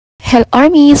Hello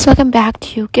armies, welcome back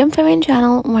to Kim Femin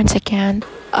channel once again.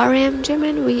 RM,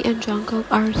 Jimin, V and Jungkook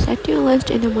are set to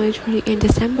enlist in the military in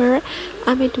December.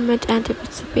 Amid much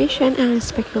anticipation and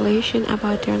speculation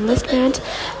about their enlistment,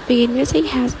 Big Music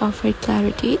has offered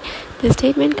clarity. The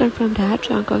statement confirmed that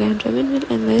Jungkook and Jimin will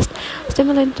enlist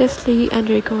simultaneously,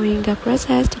 undergoing the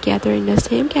process together in the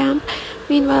same camp.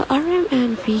 Meanwhile, RM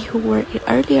and V, who were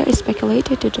earlier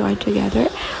speculated to join together,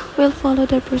 will follow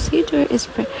the procedure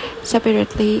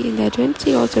separately. The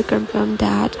agency also confirmed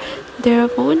that there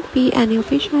won't be any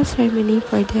official ceremony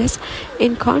for this.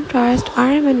 In contrast,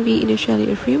 RM and V,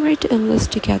 initially rumored to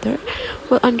enlist together,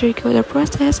 will undergo the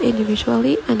process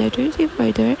individually, and the agency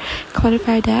further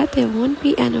clarified that there won't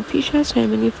be an official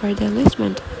ceremony for the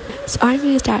enlistment. So,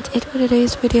 that's it for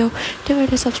today's video. Don't forget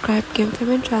to subscribe Kim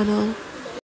Femin channel.